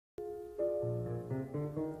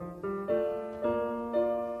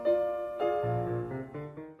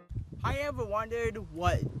wondered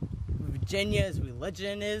what Virginia's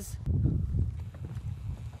religion is?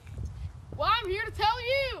 Well, I'm here to tell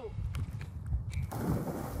you!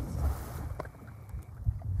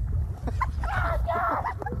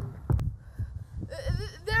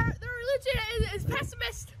 Their religion is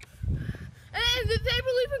pessimist, and they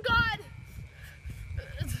believe in God.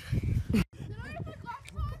 Did I have my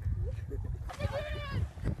glasses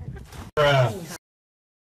on?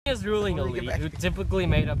 Virginia's ruling elite, who typically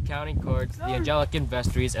made up county courts, the Anglican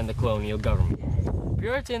vestries, and the colonial government.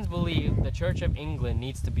 Puritans believed the Church of England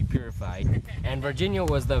needs to be purified, and Virginia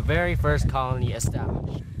was the very first colony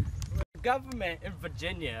established. The government in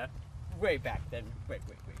Virginia, way back then,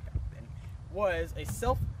 was a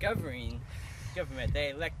self-governing government. They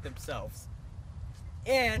elect themselves.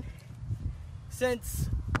 And since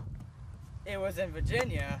it was in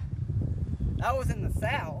Virginia, I was in the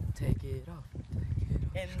South. Take it off.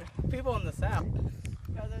 And people in the South, in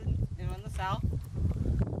the South to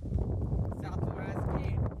where I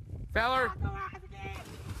came. Feller!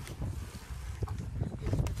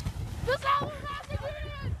 The South is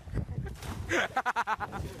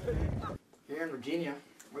Here in Virginia,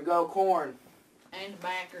 we go corn. and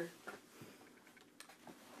backer.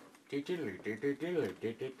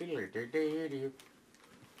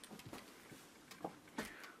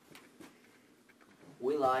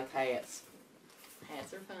 We like hats.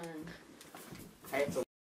 Hats are fun. Hats are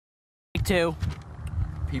Two.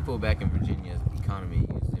 People back in Virginia's economy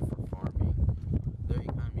used it for farming. Their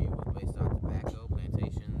economy was based on tobacco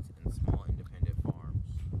plantations and small independent farms.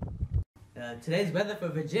 Today's weather for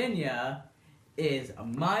Virginia is a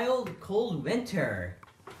mild, cold winter.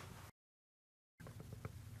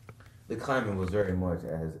 The climate was very much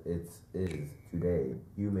as it is today.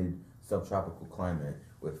 Humid subtropical climate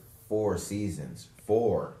with 4 seasons.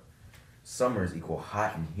 4. Summers equal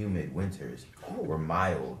hot and humid. Winters were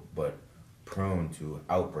mild but prone to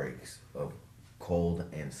outbreaks of cold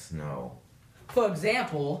and snow. For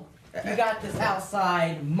example, you got this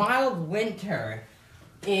outside mild winter.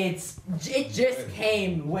 It just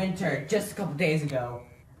came winter just a couple days ago.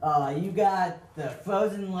 You got the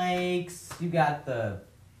frozen lakes, you got the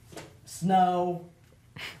snow,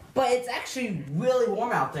 but it's actually really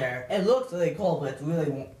warm out there. It looks really cold, but it's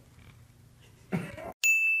really warm.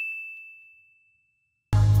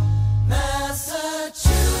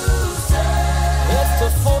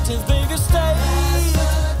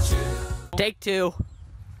 Take 2.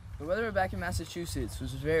 The weather back in Massachusetts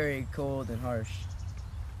was very cold and harsh.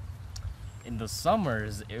 In the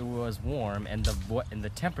summers, it was warm, and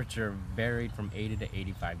the temperature varied from 80 to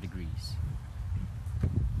 85 degrees.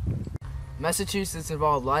 Massachusetts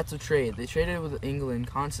involved lots of trade. They traded with England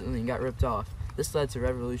constantly and got ripped off. This led to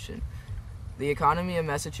revolution. The economy of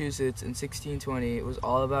Massachusetts in 1620 was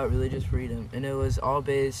all about religious freedom, and it was all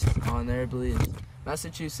based on their beliefs.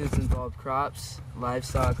 Massachusetts involved crops,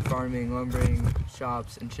 livestock, farming, lumbering,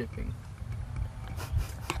 shops, and shipping.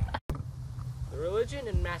 The religion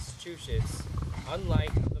in Massachusetts,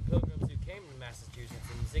 unlike the Pilgrims who came to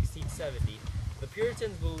Massachusetts in 1670, the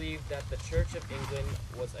Puritans believed that the Church of England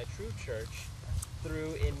was a true church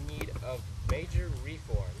through in need of major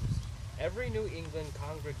reforms. Every New England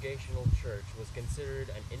congregational church was considered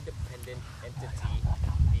an independent entity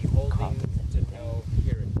beholding to no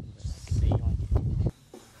heresy.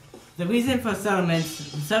 The reason for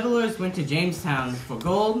settlements, the settlers went to Jamestown for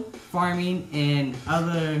gold, farming, and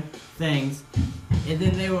other things, and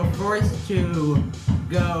then they were forced to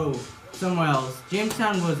go somewhere else.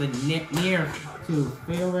 Jamestown was near to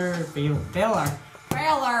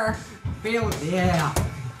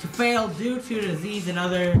fail due to disease and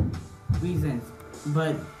other reasons.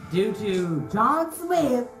 But due to John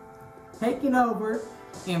Smith taking over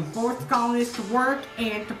and forced colonists to work,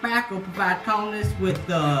 and tobacco provide colonists with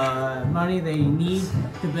the money they need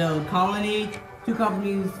to build a colony. 2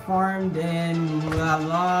 companies formed in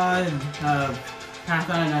law passed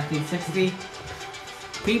on in 1960.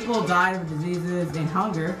 People died of diseases and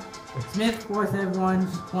hunger. Smith forced everyone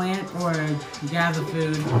to plant or gather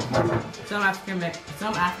food. Some African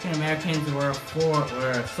Americans were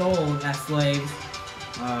sold as slaves.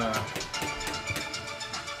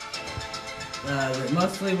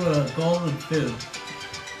 Mostly with gold and food.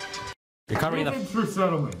 You're covering the For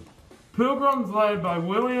settlement. Pilgrims led by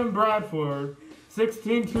William Bradford,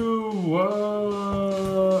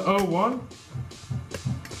 1601,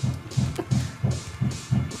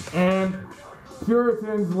 and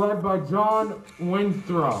Puritans led by John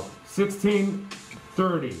Winthrop,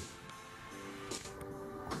 1630.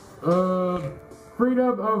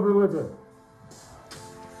 Freedom of religion.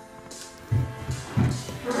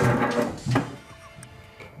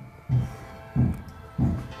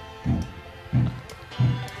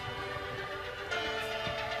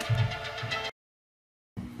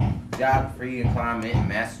 geography and climate in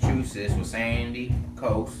Massachusetts with sandy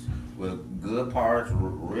coast with good parts,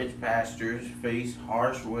 rich pastures, face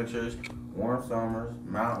harsh winters, warm summers,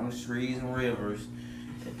 mountains, trees, and rivers,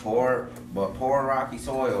 and poor rocky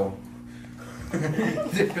soil,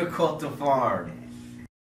 difficult to farm.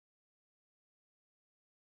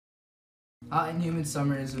 Hot and humid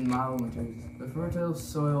summers and mild winters. The fertile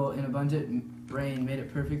soil and abundant rain made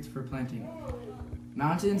it perfect for planting.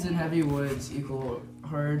 Mountains and heavy woods equal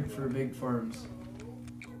hard for big farms.